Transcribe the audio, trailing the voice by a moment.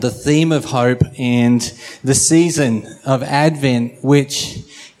the theme of hope and the season of Advent, which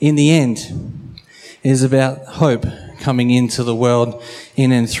in the end is about hope coming into the world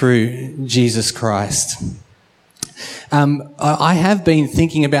in and through Jesus Christ. I have been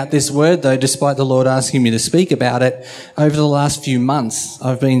thinking about this word, though, despite the Lord asking me to speak about it over the last few months.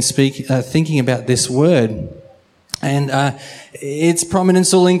 I've been thinking about this word, and its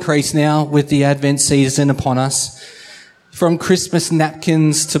prominence will increase now with the Advent season upon us. From Christmas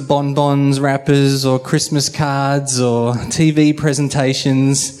napkins to bonbons, wrappers, or Christmas cards, or TV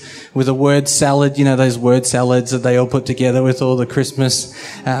presentations with a word salad, you know, those word salads that they all put together with all the Christmas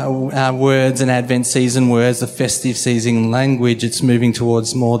words and Advent season words, the festive season language it's moving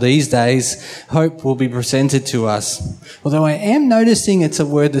towards more these days. Hope will be presented to us. Although I am noticing it's a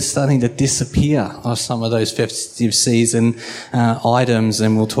word that's starting to disappear off some of those festive season items,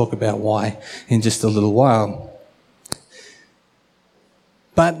 and we'll talk about why in just a little while.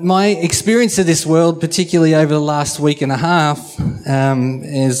 But my experience of this world, particularly over the last week and a half,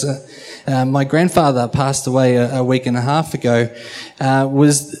 is my grandfather passed away a week and a half ago.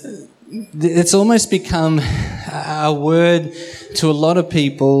 It's almost become a word to a lot of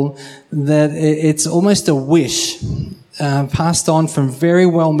people that it's almost a wish passed on from very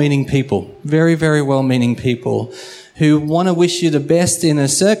well-meaning people, very, very well-meaning people who want to wish you the best in a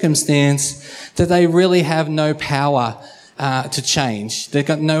circumstance that they really have no power to change. They've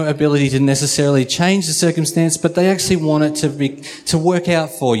got no ability to necessarily change the circumstance, but they actually want it to work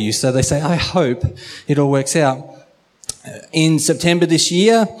out for you. So they say, I hope it all works out. In September this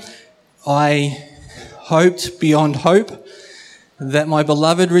year, I hoped beyond hope that my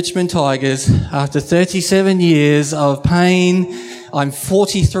beloved Richmond Tigers, after 37 years of pain, I'm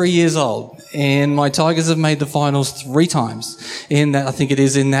 43 years old. And my Tigers have made the finals 3 times. In that, I think it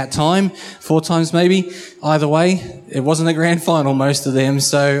is in that time, 4 times maybe. Either way, it wasn't a grand final, most of them.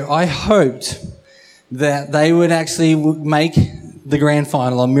 So I hoped that they would actually make the grand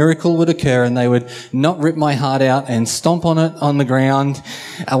final. A miracle would occur and they would not rip my heart out and stomp on it on the ground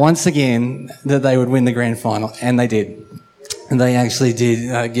once again, that they would win the grand final. And they did. And they actually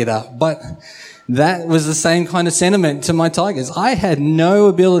did get up. But that was the same kind of sentiment to my Tigers. I had no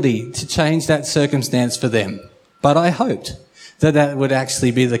ability to change that circumstance for them, but I hoped that that would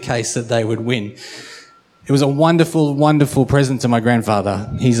actually be the case, that they would win. It was a wonderful, wonderful present to my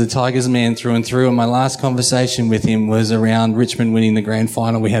grandfather. He's a Tigers man through and through, and my last conversation with him was around Richmond winning the grand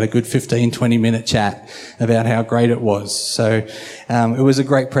final. We had a good 15, 20-minute chat about how great it was. So it was a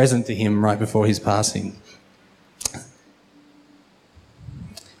great present to him right before his passing.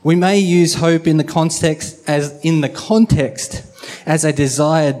 We may use hope in the context as a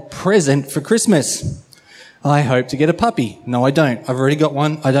desired present for Christmas. I hope to get a puppy. No, I don't. I've already got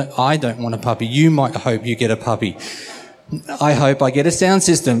one. I don't want a puppy. You might hope you get a puppy. I hope I get a sound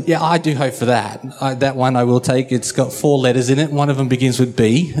system. Yeah, I do hope for that. That one I will take. It's got 4 letters in it. One of them begins with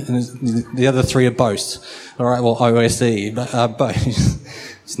B, and the other 3 are boast. All right, well, OSE.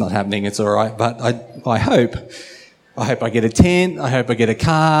 It's not happening. It's all right. But I hope I get a tent. I hope I get a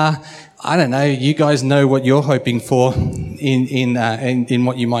car. I don't know. You guys know what you're hoping for in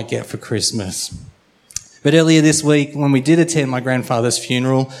what you might get for Christmas. But earlier this week, when we did attend my grandfather's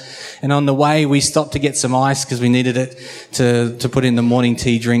funeral, and on the way we stopped to get some ice because we needed it to put in the morning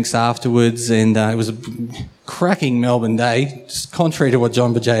tea drinks afterwards, and it was a cracking Melbourne day, just contrary to what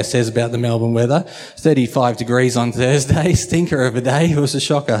John Bajaya says about the Melbourne weather. 35 degrees on Thursday, stinker of a day. It was a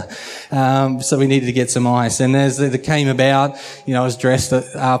shocker. So we needed to get some ice. And as it came about, I was dressed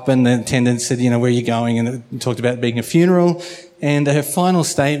up, and the attendant said, where are you going? And it talked about being a funeral. And her final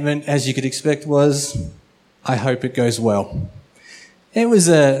statement, as you could expect, was, I hope it goes well. It was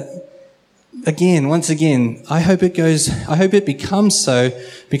once again, I hope it becomes so,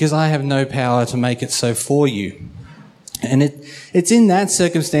 because I have no power to make it so for you. And it's in that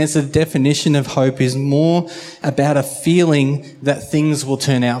circumstance the definition of hope is more about a feeling that things will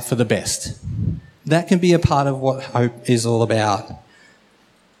turn out for the best. That can be a part of what hope is all about.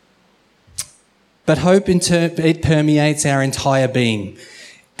 But hope, it permeates our entire being.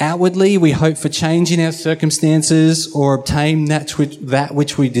 Outwardly, we hope for change in our circumstances or obtain that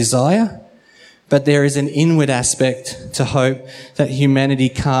which we desire. But there is an inward aspect to hope that humanity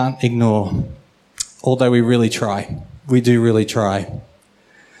can't ignore, although we really try. We do really try.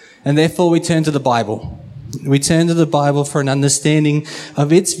 And therefore we turn to the Bible. We turn to the Bible for an understanding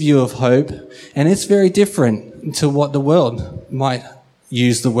of its view of hope, and it's very different to what the world might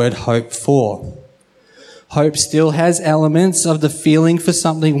use the word hope for. Hope still has elements of the feeling for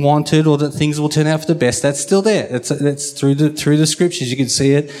something wanted or that things will turn out for the best. That's still there. It's through the scriptures. You can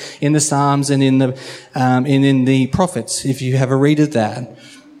see it in the Psalms and in the prophets if you have a read of that.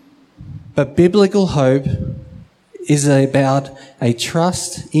 But biblical hope is about a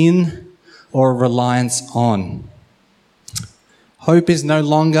trust in or a reliance on. Hope is no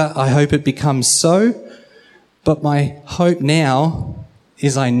longer, I hope it becomes so, but my hope now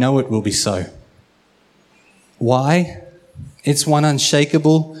is I know it will be so. Why? It's one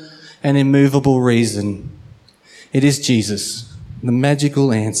unshakable and immovable reason. It is Jesus, the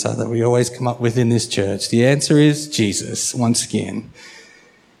magical answer that we always come up with in this church. The answer is Jesus, once again.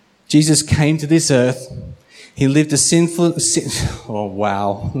 Jesus came to this earth. He lived a oh,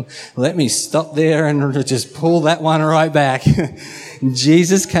 wow. Let me stop there and just pull that one right back.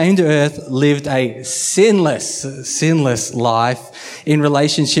 Jesus came to earth, lived a sinless life in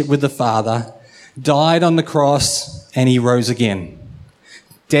relationship with the Father, died on the cross, and he rose again.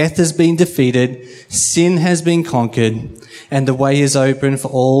 Death has been defeated, sin has been conquered, and the way is open for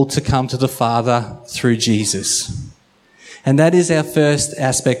all to come to the Father through Jesus. And that is our first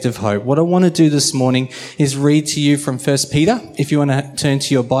aspect of hope. What I want to do this morning is read to you from 1 Peter. If you want to turn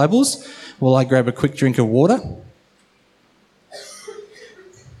to your Bibles while I grab a quick drink of water.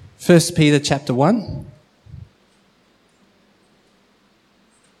 1 Peter chapter 1.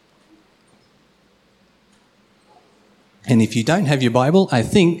 And if you don't have your Bible, I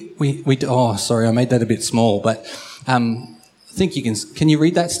think oh, sorry, I made that a bit small, but I think you can you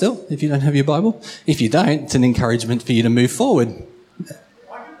read that still if you don't have your Bible? If you don't, it's an encouragement for you to move forward.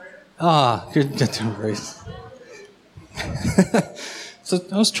 Good. So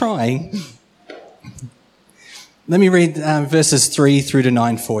I was trying. Let me read verses 3 through to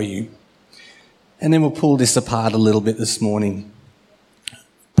 9 for you. And then we'll pull this apart a little bit this morning.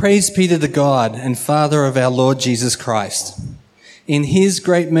 Praise be to the God and Father of our Lord Jesus Christ. In his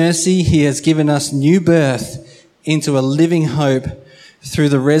great mercy, he has given us new birth into a living hope through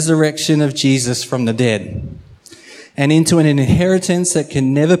the resurrection of Jesus from the dead, and into an inheritance that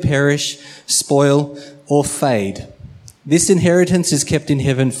can never perish, spoil, or fade. This inheritance is kept in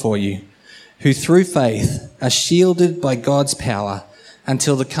heaven for you, who through faith are shielded by God's power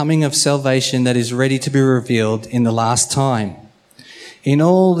until the coming of salvation that is ready to be revealed in the last time. In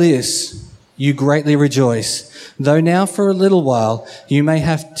all this you greatly rejoice, though now for a little while you may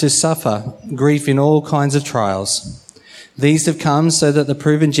have to suffer grief in all kinds of trials. These have come so that the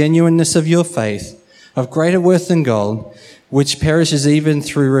proven genuineness of your faith, of greater worth than gold, which perishes even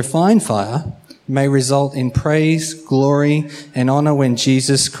through refined fire, may result in praise, glory, and honour when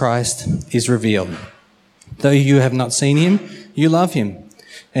Jesus Christ is revealed. Though you have not seen him, you love him.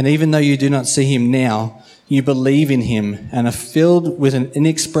 And even though you do not see him now, you believe in him and are filled with an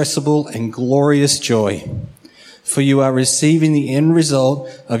inexpressible and glorious joy. For you are receiving the end result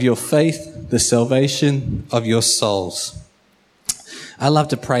of your faith, the salvation of your souls. I love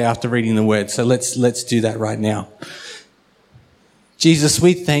to pray after reading the word, so let's do that right now. Jesus,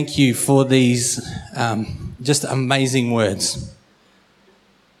 we thank you for these just amazing words.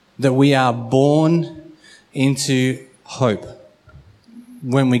 That we are born into hope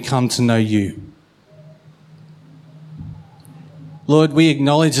when we come to know you. Lord, we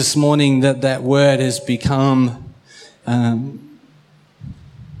acknowledge this morning that word has become a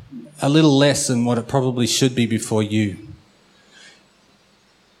little less than what it probably should be before you.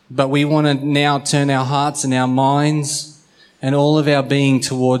 But we want to now turn our hearts and our minds and all of our being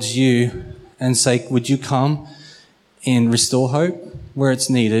towards you and say, would you come and restore hope where it's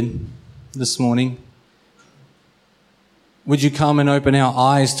needed this morning? Would you come and open our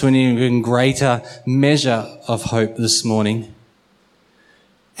eyes to an even greater measure of hope this morning?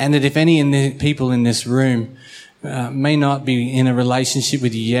 And that if any people in this room may not be in a relationship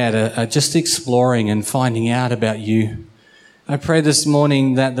with you yet, are just exploring and finding out about you, I pray this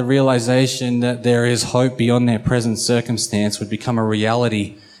morning that the realization that there is hope beyond their present circumstance would become a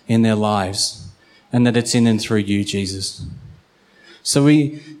reality in their lives, and that it's in and through you, Jesus. So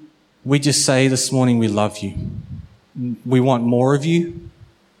we just say this morning we love you. We want more of you.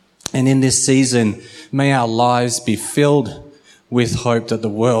 And in this season, may our lives be filled with hope that the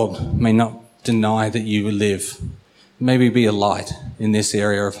world may not deny that you live. May we be a light in this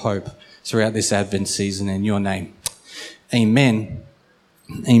area of hope throughout this Advent season in your name. Amen.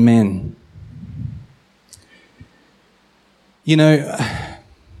 Amen. You know,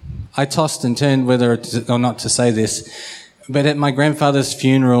 I tossed and turned whether or not to say this, but at my grandfather's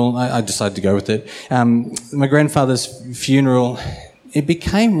funeral, I decided to go with it. My grandfather's funeral, it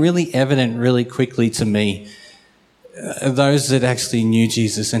became really evident really quickly to me, those that actually knew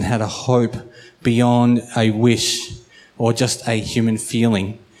Jesus and had a hope beyond a wish or just a human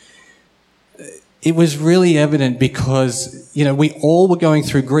feeling. it was really evident because, we all were going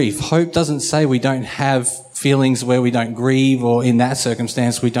through grief. Hope doesn't say we don't have feelings where we don't grieve, or in that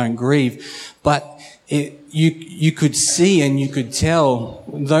circumstance we don't grieve. But you could see and you could tell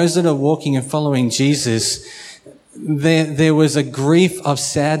those that are walking and following Jesus, there was a grief of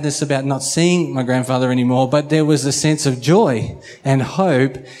sadness about not seeing my grandfather anymore, but there was a sense of joy and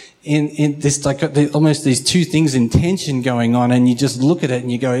hope in this, like almost these two things in tension going on, and you just look at it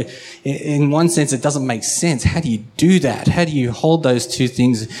and you go, in one sense it doesn't make sense. How do you do that? How do you hold those two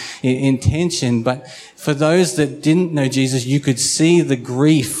things in tension? But for those that didn't know Jesus, you could see the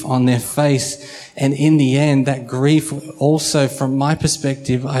grief on their face, and in the end, that grief also, from my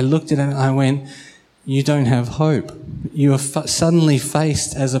perspective, I looked at it and I went, you don't have hope. You are suddenly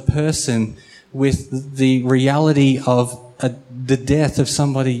faced as a person with the reality of the death of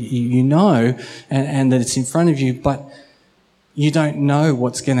somebody you know, and that it's in front of you, but you don't know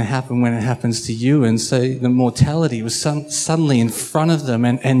what's going to happen when it happens to you. And so the mortality was suddenly in front of them,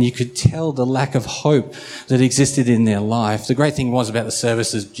 and you could tell the lack of hope that existed in their life. The great thing was about the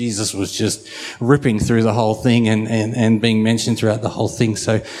services, Jesus was just ripping through the whole thing and being mentioned throughout the whole thing.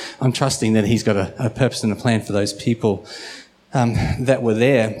 So I'm trusting that he's got a purpose and a plan for those people that were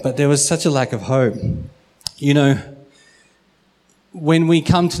there. But there was such a lack of hope. When we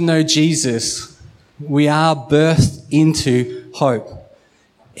come to know Jesus, we are birthed into hope.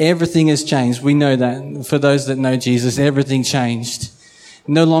 Everything has changed. We know that. For those that know Jesus, everything changed.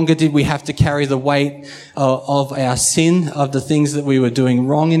 No longer did we have to carry the weight of our sin, of the things that we were doing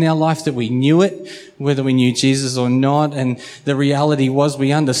wrong in our life, that we knew it, whether we knew Jesus or not. And the reality was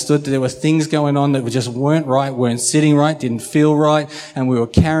we understood that there were things going on that just weren't right, weren't sitting right, didn't feel right, and we were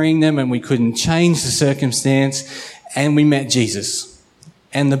carrying them and we couldn't change the circumstance. And we met Jesus.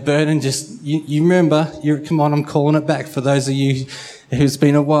 And the burden just, you remember, come on, I'm calling it back. For those of you who's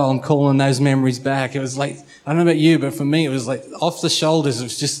been a while, I'm calling those memories back. It was like, I don't know about you, but for me, it was like off the shoulders. It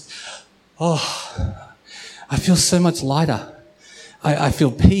was just, I feel so much lighter. I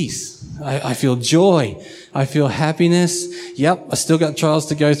feel peace. I feel joy. I feel happiness. Yep, I still got trials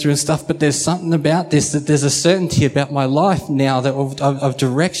to go through and stuff, but there's something about this, that there's a certainty about my life now, that of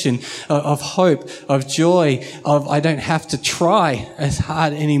direction, of hope, of joy, of I don't have to try as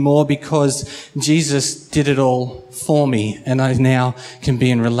hard anymore because Jesus did it all for me, and I now can be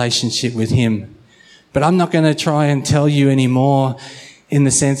in relationship with him. But I'm not going to try and tell you anymore in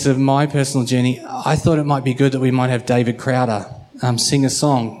the sense of my personal journey. I thought it might be good that we might have David Crowder sing a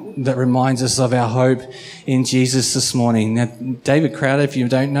song that reminds us of our hope in Jesus this morning. Now, David Crowder, if you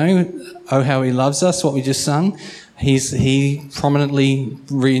don't know, Oh How He Loves Us, what we just sung, he prominently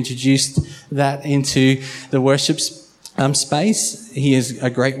reintroduced that into the worship space. He is a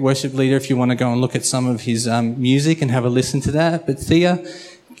great worship leader if you want to go and look at some of his music and have a listen to that. But Thea,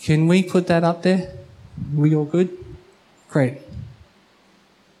 can we put that up there? We all good? Great.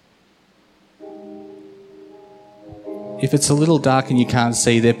 If it's a little dark and you can't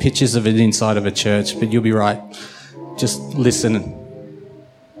see, there are pictures of it inside of a church, but you'll be right. Just listen.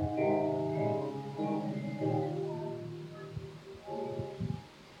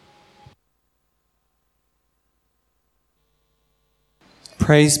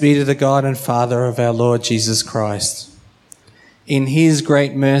 Praise be to the God and Father of our Lord Jesus Christ. In his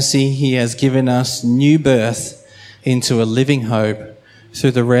great mercy, he has given us new birth into a living hope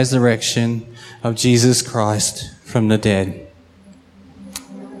through the resurrection of Jesus Christ from the dead.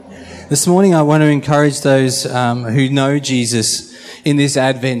 This morning I want to encourage those who know Jesus in this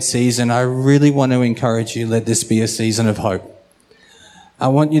Advent season. I really want to encourage you, let this be a season of hope. I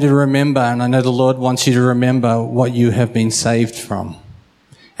want you to remember, and I know the Lord wants you to remember what you have been saved from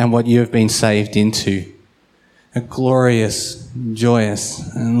and what you have been saved into. A glorious,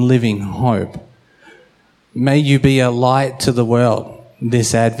 joyous and living hope. May you be a light to the world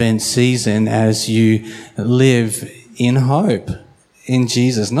this Advent season as you live in hope in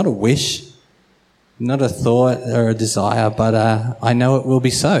Jesus. Not a wish, not a thought or a desire, but I know it will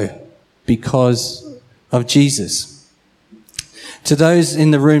be so because of Jesus. To those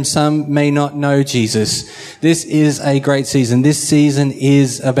in the room, some may not know Jesus. This is a great season. This season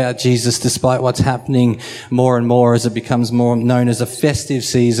is about Jesus, despite what's happening more and more as it becomes more known as a festive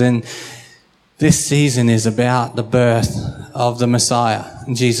season. This season is about the birth of the Messiah,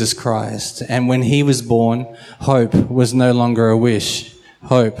 Jesus Christ. And when he was born, hope was no longer a wish.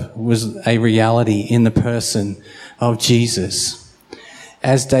 Hope was a reality in the person of Jesus.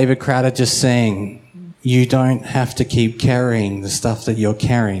 As David Crowder just sang, you don't have to keep carrying the stuff that you're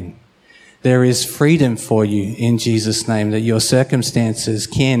carrying. There is freedom for you in Jesus' name, that your circumstances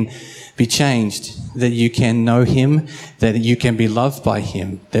can be changed, that you can know him, that you can be loved by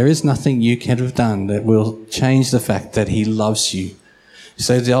him. There is nothing you can have done that will change the fact that he loves you.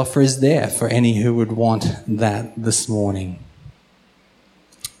 So the offer is there for any who would want that this morning.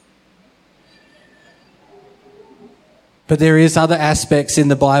 But there is other aspects in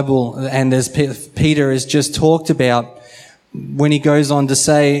the Bible, and as Peter has just talked about, when he goes on to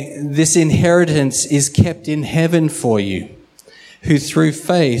say, this inheritance is kept in heaven for you, who through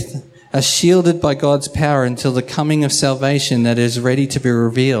faith are shielded by God's power until the coming of salvation that is ready to be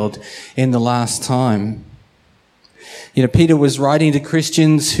revealed in the last time. You know, Peter was writing to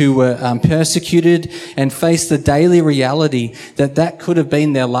Christians who were persecuted and faced the daily reality that could have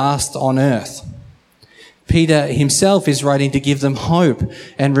been their last on earth. Peter himself is writing to give them hope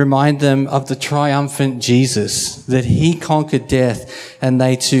and remind them of the triumphant Jesus, that he conquered death and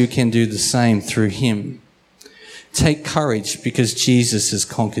they too can do the same through him. Take courage because Jesus has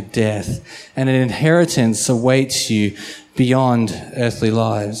conquered death, and an inheritance awaits you beyond earthly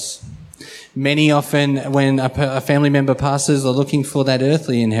lives. Many often, when a family member passes, are looking for that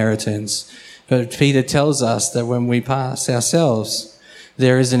earthly inheritance. But Peter tells us that when we pass ourselves,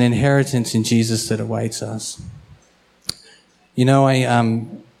 there is an inheritance in Jesus that awaits us. You know,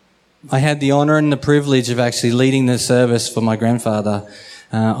 I had the honour and the privilege of actually leading the service for my grandfather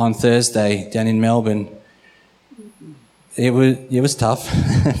on Thursday down in Melbourne. It was tough,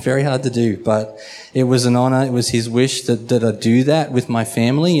 very hard to do, but it was an honour. It was his wish that I do that with my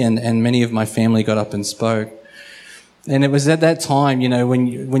family, and many of my family got up and spoke. And it was at that time, you know, when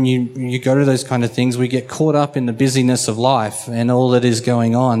you go to those kind of things, we get caught up in the busyness of life and all that is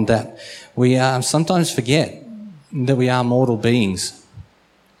going on, that we sometimes forget that we are mortal beings.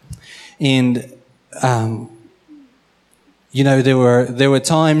 And you know, there were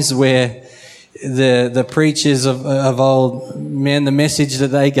times where the preachers of old, man, the message that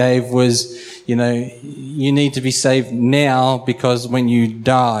they gave was, you know, you need to be saved now because when you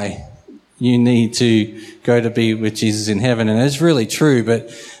die, you need to go to be with Jesus in heaven. And it's really true,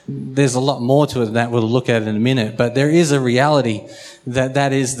 but there's a lot more to it than that we'll look at in a minute. But there is a reality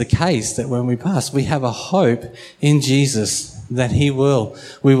that is the case, that when we pass, we have a hope in Jesus that we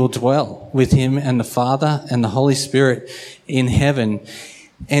will dwell with him and the Father and the Holy Spirit in heaven.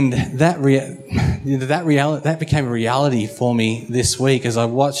 And that became a reality for me this week as I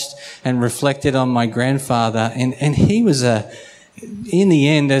watched and reflected on my grandfather. And he was in the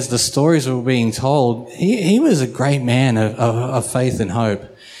end, as the stories were being told, he was a great man of faith and hope.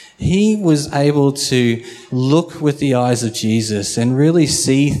 He was able to look with the eyes of Jesus and really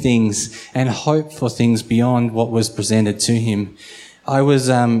see things and hope for things beyond what was presented to him. I was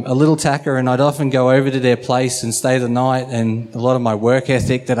a little tacker, and I'd often go over to their place and stay the night, and a lot of my work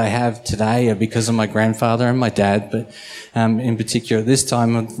ethic that I have today are because of my grandfather and my dad, but in particular this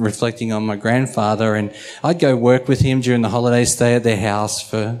time I'm reflecting on my grandfather, and I'd go work with him during the holidays, stay at their house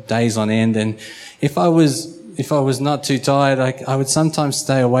for days on end, and if I was not too tired, I would sometimes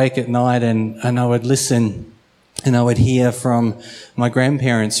stay awake at night and I would listen, and I would hear from my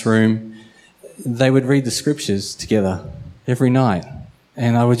grandparents' room. They would read the scriptures together every night,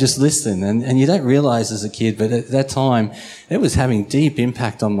 and I would just listen, and you don't realise as a kid, but at that time it was having deep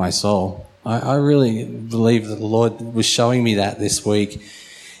impact on my soul. I really believe that the Lord was showing me that this week.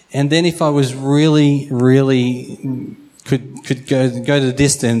 And then if I was really could go the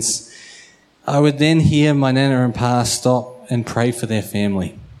distance, I would then hear my nana and pa stop and pray for their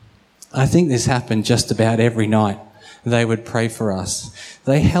family. I think this happened just about every night. They would pray for us.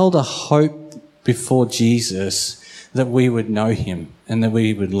 They held a hope before Jesus that we would know him and that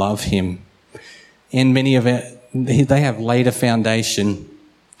we would love him. And many of it, they have laid a foundation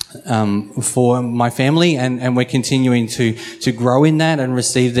for my family, and we're continuing to grow in that and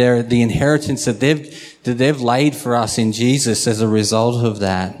receive the inheritance that they've laid for us in Jesus as a result of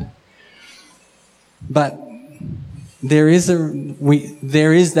that. But there is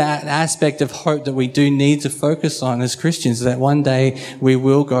that aspect of hope that we do need to focus on as Christians, that one day we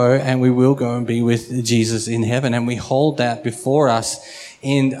will go and be with Jesus in heaven, and we hold that before us.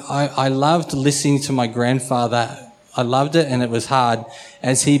 And I loved listening to my grandfather. I loved it, and it was hard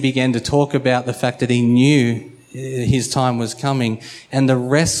as he began to talk about the fact that he knew his time was coming, and the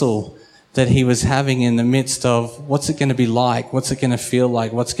wrestle that he was having in the midst of what's it going to be like, what's it going to feel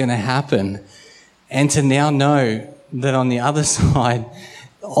like, what's going to happen. And to now know that on the other side,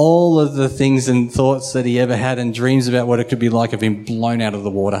 all of the things and thoughts that he ever had and dreams about what it could be like have been blown out of the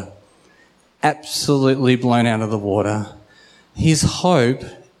water. Absolutely blown out of the water. His hope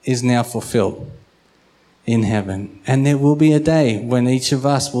is now fulfilled. in heaven. And there will be a day when each of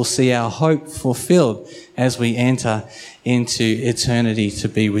us will see our hope fulfilled as we enter into eternity to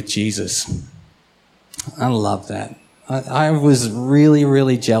be with Jesus. I love that. I was really,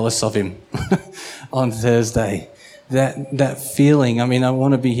 really jealous of him on Thursday. That feeling, I mean, I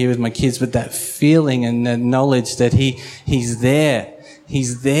want to be here with my kids, but that feeling and the knowledge that he's there.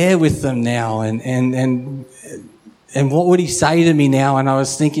 He's there with them now. And what would he say to me now? And I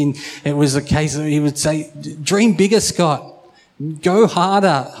was thinking it was a case of he would say, dream bigger, Scott. Go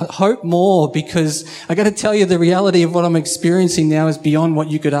harder, hope more, because I got to tell you, the reality of what I'm experiencing now is beyond what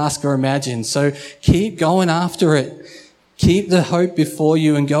you could ask or imagine. So keep going after it. Keep the hope before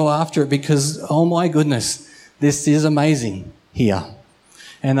you and go after it, because, oh my goodness, this is amazing here.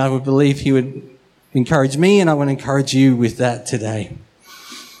 And I would believe he would encourage me, and I want to encourage you with that today.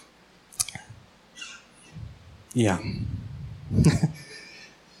 Yeah.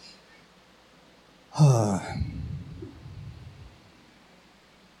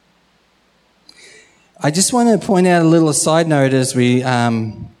 I just want to point out a little side note as we...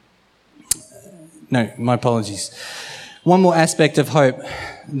 no, my apologies. One more aspect of hope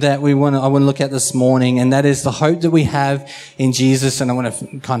that I want to look at this morning, and that is the hope that we have in Jesus. And I want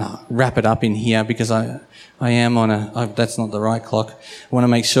to kind of wrap it up in here, because I am on that's not the right clock. I want to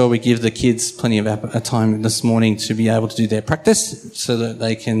make sure we give the kids plenty of time this morning to be able to do their practice so that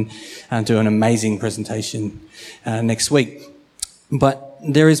they can do an amazing presentation next week. But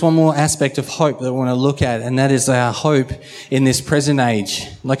there is one more aspect of hope that I want to look at, and that is our hope in this present age.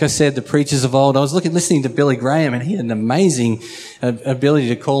 Like I said, the preachers of old, I was listening to Billy Graham, and he had an amazing ability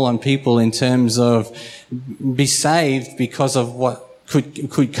to call on people in terms of be saved because of what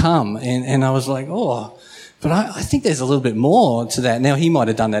could come. And I was like, oh, but I think there's a little bit more to that. Now, he might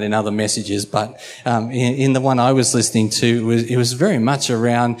have done that in other messages, but in the one I was listening to, it was very much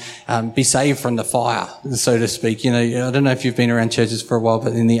around be saved from the fire, so to speak. You know, I don't know if you've been around churches for a while,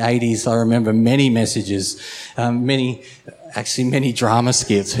 but in the 80s, I remember many messages, many drama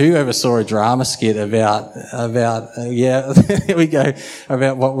skits. Who ever saw a drama skit about yeah, here we go,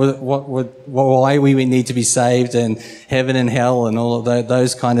 about why we need to be saved and heaven and hell and all of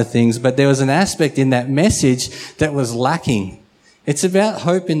those kind of things. But there was an aspect in that message that was lacking. It's about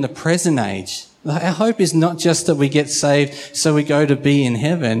hope in the present age. Our hope is not just that we get saved so we go to be in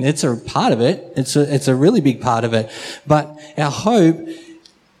heaven. It's a part of it. It's a really big part of it. But our hope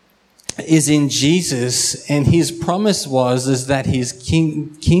is in Jesus, and his promise is that his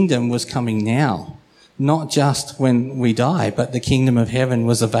kingdom was coming now, not just when we die, but the kingdom of heaven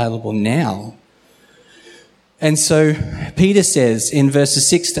was available now. And so Peter says in verses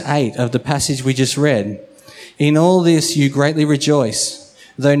 6 to 8 of the passage we just read, in all this you greatly rejoice,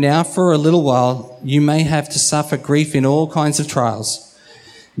 though now for a little while you may have to suffer grief in all kinds of trials.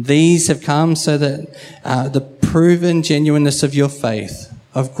 These have come so that the proven genuineness of your faith,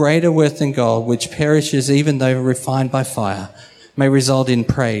 of greater worth than gold, which perishes even though refined by fire, may result in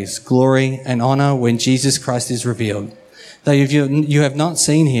praise, glory, and honor when Jesus Christ is revealed. Though you have not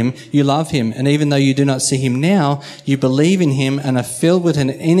seen him, you love him, and even though you do not see him now, you believe in him and are filled with an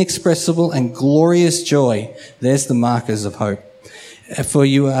inexpressible and glorious joy. There's the markers of hope. For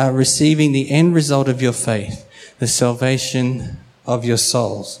you are receiving the end result of your faith, the salvation of your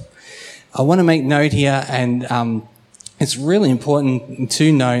souls. I want to make note here, and it's really important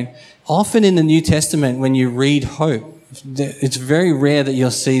to note, often in the New Testament when you read hope, it's very rare that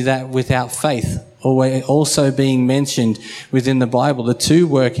you'll see that without faith also being mentioned within the Bible. The two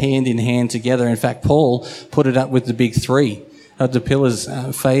work hand in hand together. In fact, Paul put it up with the big three of the pillars,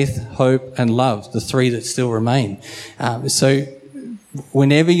 faith, hope, and love, the three that still remain. So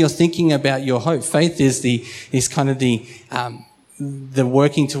whenever you're thinking about your hope, faith is kind of the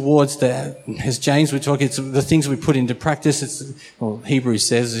working towards as James would talk, it's the things we put into practice. Hebrews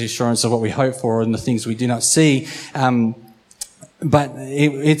says the assurance of what we hope for and the things we do not see. But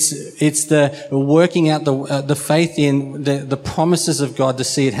it's the working out the faith in the promises of God to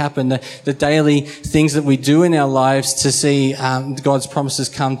see it happen, the daily things that we do in our lives to see God's promises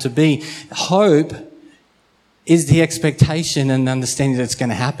come to be. Hope is the expectation and understanding that it's going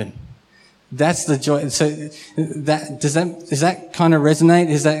to happen. That's the joy. So does that kind of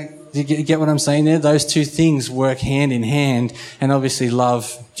resonate? Do you get what I'm saying there? Those two things work hand in hand, and obviously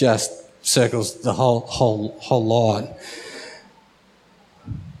love just circles the whole lot.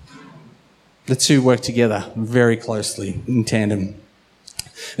 The two work together very closely in tandem.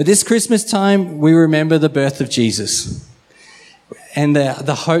 At this Christmas time, we remember the birth of Jesus. and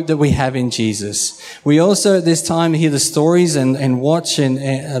the hope that we have in Jesus. We also at this time hear the stories and watch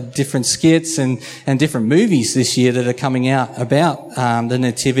different skits and different movies this year that are coming out about the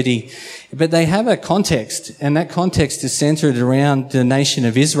Nativity. But they have a context, and that context is centered around the nation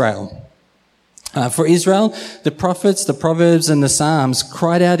of Israel. For Israel, the prophets, the Proverbs and the Psalms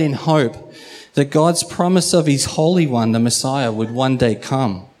cried out in hope that God's promise of his Holy One, the Messiah, would one day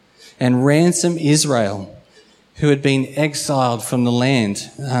come and ransom Israel, who had been exiled from the land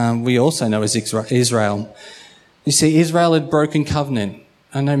we also know as Israel. You see, Israel had broken covenant.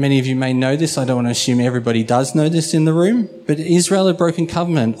 I know many of you may know this. I don't want to assume everybody does know this in the room, but Israel had broken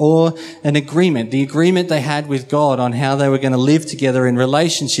covenant, or an agreement, the agreement they had with God on how they were going to live together in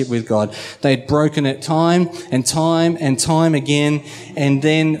relationship with God. They'd broken it time and time and time again. And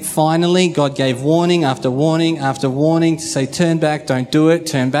then finally, God gave warning after warning after warning to say, turn back, don't do it,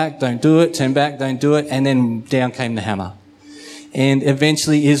 turn back, don't do it, turn back, don't do it. And then down came the hammer. And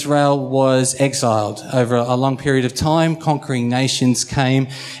eventually Israel was exiled over a long period of time. Conquering nations came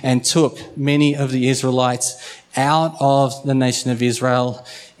and took many of the Israelites out of the nation of Israel.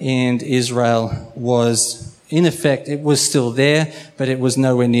 And Israel was, in effect, it was still there, but it was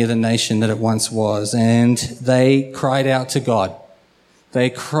nowhere near the nation that it once was. And they cried out to God. They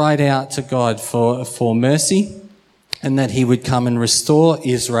cried out to God for mercy, and that he would come and restore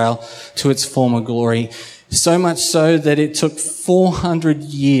Israel to its former glory. So much so that it took 400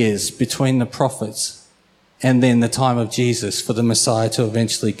 years between the prophets and then the time of Jesus for the Messiah to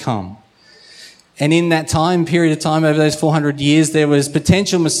eventually come. And in that period of time, over those 400 years, there was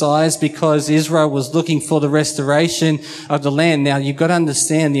potential messiahs because Israel was looking for the restoration of the land. Now, you've got to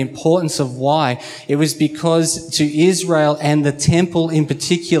understand the importance of why. It was because to Israel and the temple in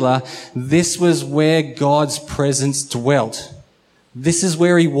particular, this was where God's presence dwelt. This is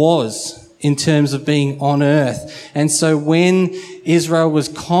where he was in terms of being on earth. And so when Israel was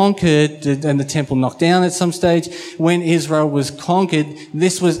conquered, and the temple knocked down at some stage, when Israel was conquered,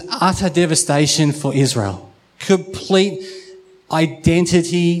 this was utter devastation for Israel. Complete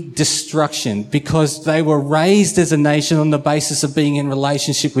identity destruction, because they were raised as a nation on the basis of being in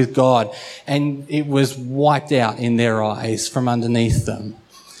relationship with God, and it was wiped out in their eyes from underneath them.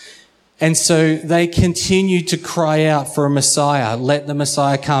 And so they continued to cry out for a Messiah. Let the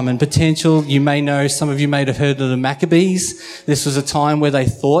Messiah come. And potential, you may know, some of you may have heard of the Maccabees. This was a time where they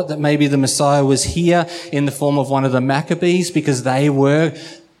thought that maybe the Messiah was here in the form of one of the Maccabees, because they were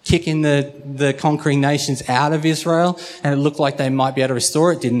kicking the conquering nations out of Israel, and it looked like they might be able to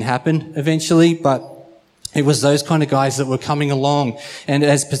restore it. Didn't happen eventually, but it was those kind of guys that were coming along and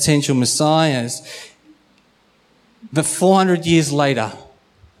as potential messiahs. But 400 years later,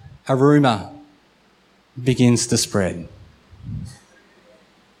 a rumor begins to spread.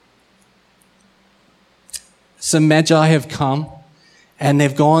 Some magi have come, and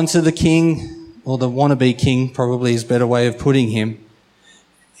they've gone to the king, or the wannabe king probably is a better way of putting him,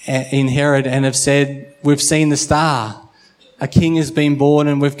 in Herod, and have said, we've seen the star. A king has been born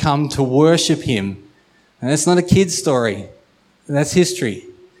and we've come to worship him. And that's not a kid's story. That's history.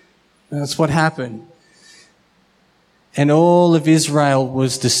 That's what happened. And all of Israel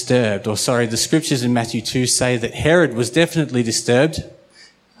was disturbed. The scriptures in Matthew 2 say that Herod was definitely disturbed.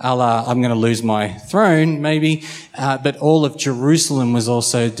 I'm going to lose my throne, maybe. But all of Jerusalem was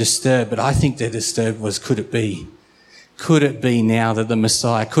also disturbed. But I think they're disturbed was, could it be? Could it be now that the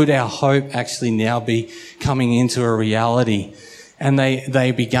Messiah, could our hope actually now be coming into a reality? And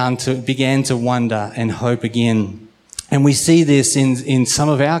they began to wonder and hope again. And we see this in some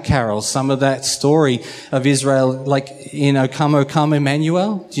of our carols, some of that story of Israel, like in O Come, O Come,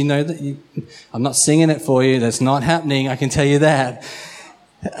 Emmanuel. Do you know that? I'm not singing it for you. That's not happening. I can tell you that.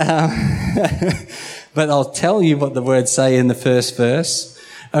 But I'll tell you what the words say in the first verse.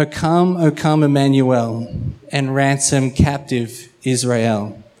 O come, Emmanuel, and ransom captive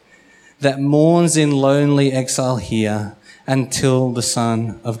Israel, that mourns in lonely exile here until the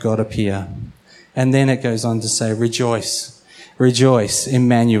Son of God appear. And then it goes on to say, rejoice, rejoice,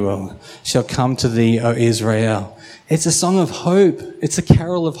 Emmanuel shall come to thee, O Israel. It's a song of hope. It's a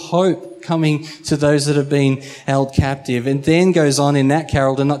carol of hope coming to those that have been held captive. And then goes on in that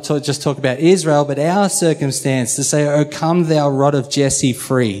carol to not just talk about Israel, but our circumstance, to say, O come thou rod of Jesse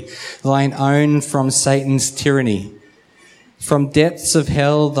free, thine own from Satan's tyranny. From depths of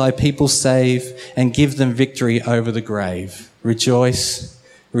hell thy people save, and give them victory over the grave. Rejoice,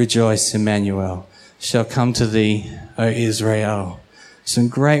 rejoice, Emmanuel shall come to thee, O Israel. Some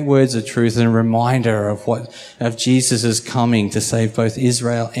great words of truth and a reminder of Jesus' coming to save both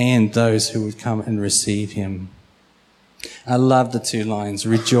Israel and those who would come and receive him. I love the two lines.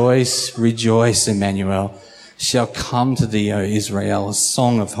 Rejoice, rejoice, Emmanuel shall come to thee, O Israel, a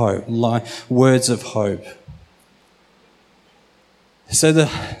song of hope, words of hope. So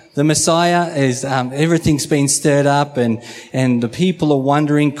the Messiah is, everything's been stirred up and the people are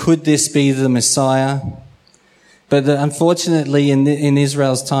wondering, could this be the Messiah? But unfortunately in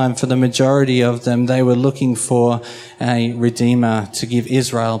Israel's time, for the majority of them, they were looking for a Redeemer to give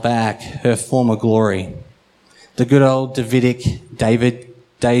Israel back her former glory. The good old Davidic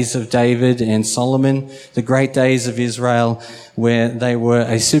days of David and Solomon, the great days of Israel, where they were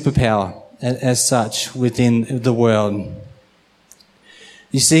a superpower as such within the world.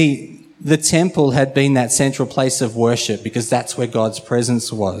 You see, the temple had been that central place of worship because that's where God's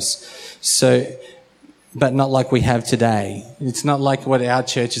presence was. But not like we have today. It's not like what our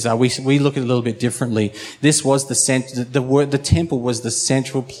churches are. We look at it a little bit differently. This was the temple was the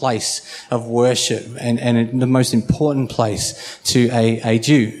central place of worship and the most important place to a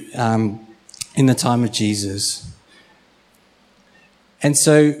Jew in the time of Jesus. And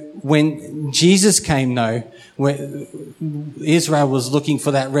so when Jesus came, when Israel was looking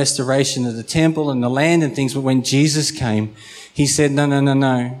for that restoration of the temple and the land and things, but when Jesus came, he said,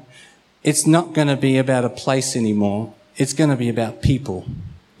 no. It's not going to be about a place anymore. It's going to be about people.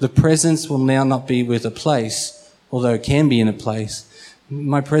 The presence will now not be with a place, although it can be in a place.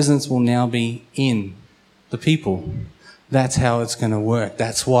 My presence will now be in the people. That's how it's going to work.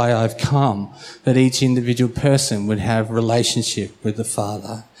 That's why I've come, that each individual person would have relationship with the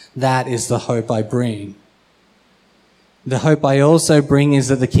Father. That is the hope I bring. The hope I also bring is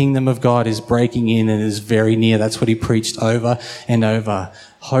that the kingdom of God is breaking in and is very near. That's what he preached over and over.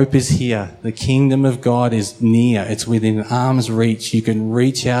 Hope is here. The kingdom of God is near. It's within arm's reach. You can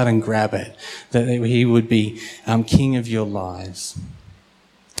reach out and grab it. That he would be king of your lives.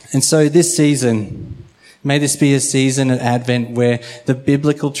 And so this season, may this be a season of Advent where the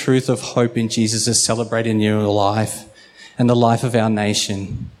biblical truth of hope in Jesus is celebrated in your life and the life of our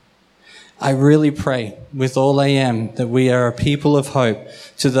nation. I really pray with all I am that we are a people of hope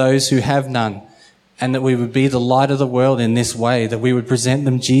to those who have none, and that we would be the light of the world in this way, that we would present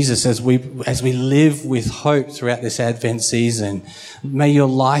them Jesus as we live with hope throughout this Advent season. May your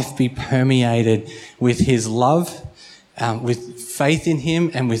life be permeated with his love, with faith in him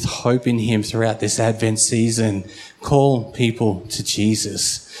and with hope in him throughout this Advent season. Call people to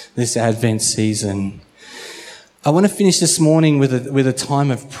Jesus this Advent season. I want to finish this morning with a time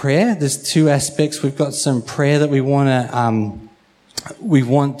of prayer. There's two aspects. We've got some prayer that we want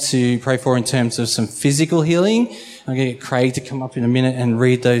to pray for in terms of some physical healing. I'm going to get Craig to come up in a minute and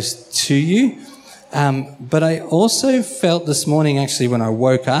read those to you. But I also felt this morning, actually, when I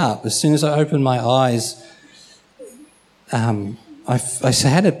woke up, as soon as I opened my eyes, I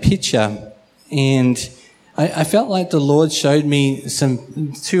had a picture, and I felt like the Lord showed me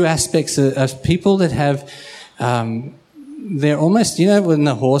two aspects of people that have. They're almost, when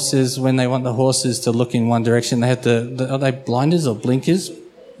they want the horses to look in one direction, they have are they blinders or blinkers?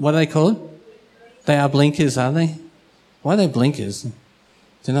 What do they call it? They are blinkers, are they? Why are they blinkers?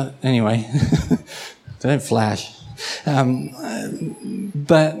 They're not, anyway. They don't flash.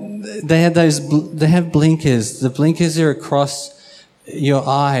 But they have blinkers. The blinkers are across your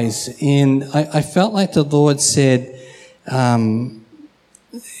eyes. And I felt like the Lord said,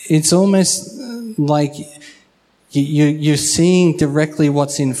 it's almost like you're seeing directly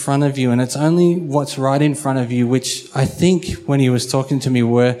what's in front of you, and it's only what's right in front of you, which I think when he was talking to me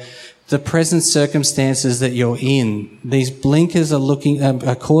were the present circumstances that you're in. These blinkers are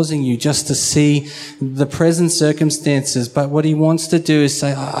causing you just to see the present circumstances, but what he wants to do is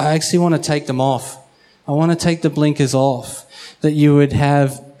say, I actually want to take them off. I want to take the blinkers off, that you would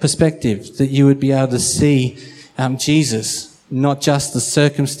have perspective, that you would be able to see Jesus. Not just the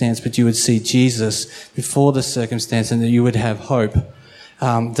circumstance, but you would see Jesus before the circumstance, and that you would have hope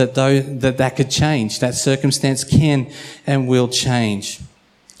that could change. That circumstance can and will change.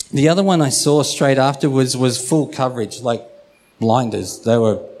 The other one I saw straight afterwards was full coverage, like blinders. They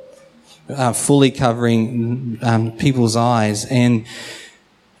were fully covering people's eyes, and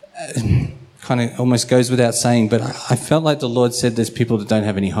kind of almost goes without saying, but I felt like the Lord said there's people that don't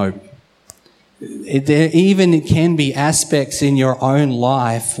have any hope. There even can be aspects in your own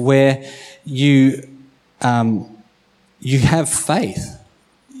life where you have faith.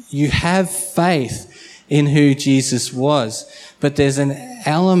 You have faith in who Jesus was, but there's an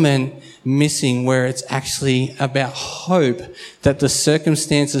element missing where it's actually about hope that the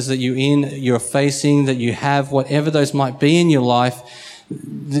circumstances that you're facing, that you have, whatever those might be in your life,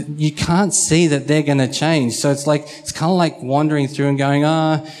 you can't see that they're going to change. So it's kind of like wandering through and going,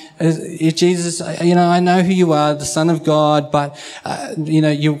 Jesus, I know who you are, the Son of God, but,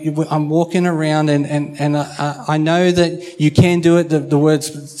 I'm walking around and I know that you can do it. The word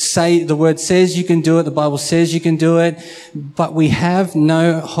says you can do it. The Bible says you can do it, but we have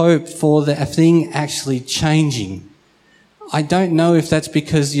no hope for the thing actually changing. I don't know if that's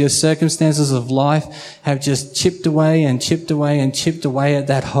because your circumstances of life have just chipped away and chipped away and chipped away at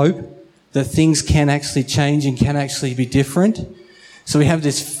that hope that things can actually change and can actually be different. So we have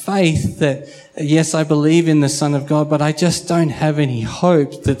this faith that, yes, I believe in the Son of God, but I just don't have any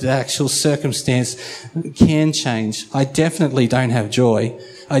hope that the actual circumstance can change. I definitely don't have joy.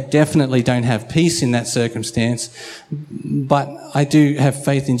 I definitely don't have peace in that circumstance, but I do have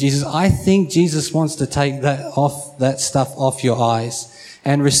faith in Jesus. I think Jesus wants to take that stuff off your eyes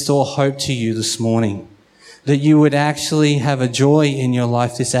and restore hope to you this morning. That you would actually have a joy in your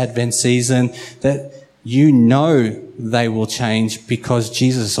life this Advent season, that you know they will change because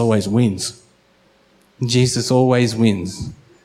Jesus always wins. Jesus always wins.